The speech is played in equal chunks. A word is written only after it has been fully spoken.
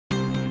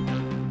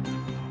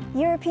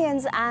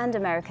Europeans and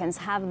Americans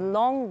have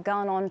long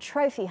gone on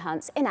trophy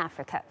hunts in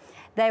Africa.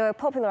 They were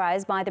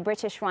popularized by the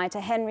British writer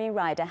Henry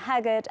Rider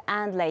Haggard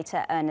and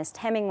later Ernest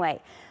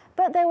Hemingway.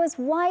 But there was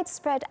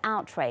widespread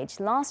outrage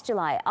last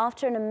July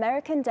after an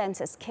American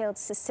dentist killed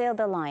Cecil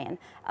the Lion,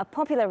 a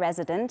popular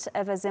resident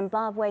of a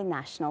Zimbabwe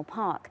national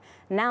park.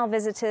 Now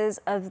visitors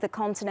of the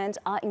continent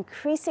are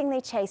increasingly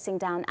chasing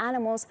down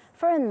animals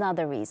for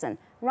another reason.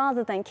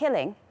 Rather than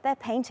killing, they're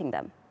painting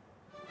them.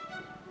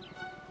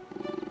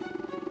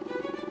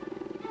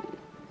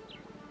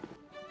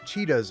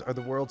 Cheetahs are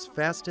the world's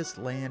fastest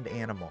land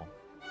animal.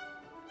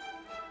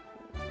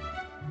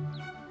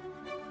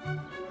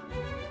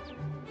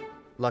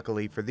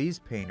 Luckily for these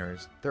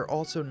painters, they're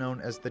also known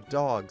as the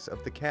dogs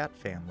of the cat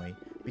family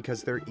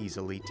because they're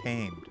easily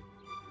tamed.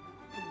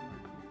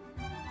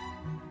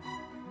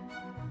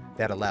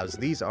 That allows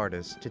these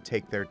artists to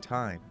take their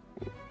time.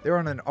 They're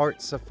on an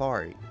art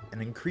safari,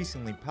 an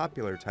increasingly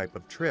popular type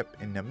of trip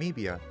in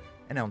Namibia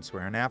and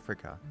elsewhere in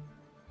Africa.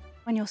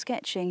 When you're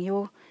sketching,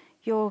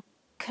 you're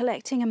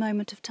collecting a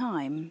moment of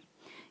time.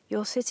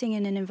 You're sitting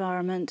in an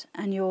environment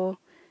and you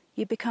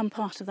become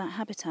part of that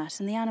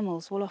habitat, and the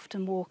animals will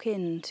often walk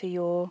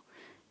into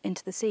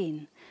the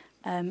scene.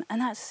 And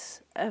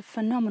that's a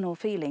phenomenal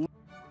feeling.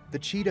 The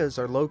cheetahs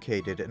are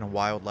located in a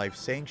wildlife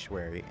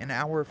sanctuary an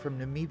hour from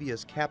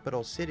Namibia's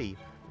capital city,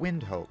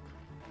 Windhoek.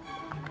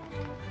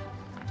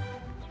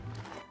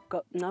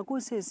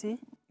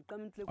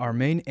 Our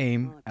main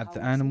aim at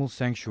the animal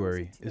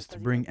sanctuary is to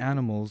bring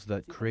animals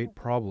that create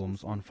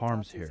problems on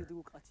farms here.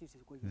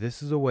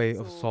 This is a way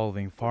of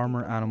solving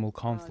farmer-animal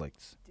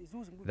conflicts.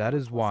 That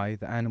is why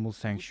the animal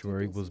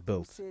sanctuary was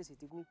built.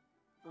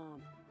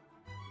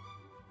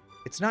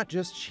 It's not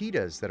just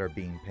cheetahs that are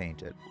being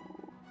painted.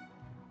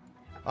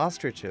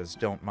 Ostriches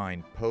don't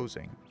mind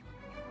posing.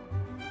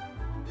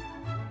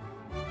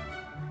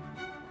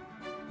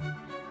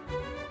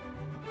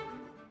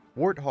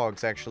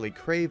 Warthogs actually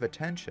crave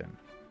attention.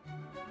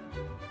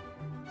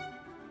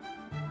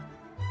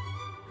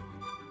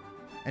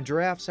 And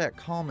giraffes act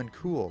calm and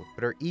cool,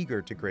 but are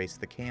eager to grace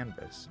the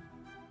canvas.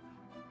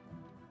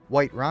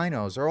 White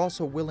rhinos are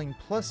also willing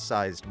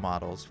plus-sized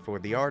models for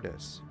the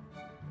artists.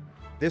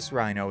 This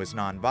rhino is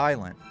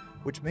non-violent,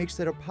 which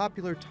makes it a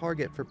popular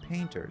target for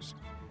painters,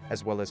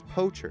 as well as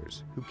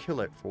poachers who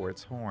kill it for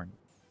its horn.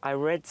 I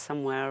read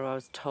somewhere, I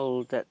was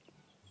told that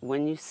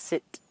when you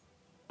sit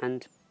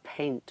and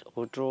paint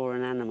or draw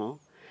an animal,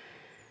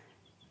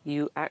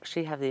 you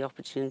actually have the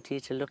opportunity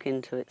to look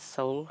into its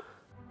soul.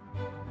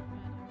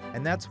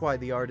 And that's why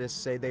the artists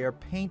say they are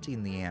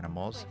painting the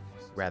animals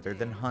rather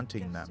than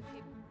hunting them.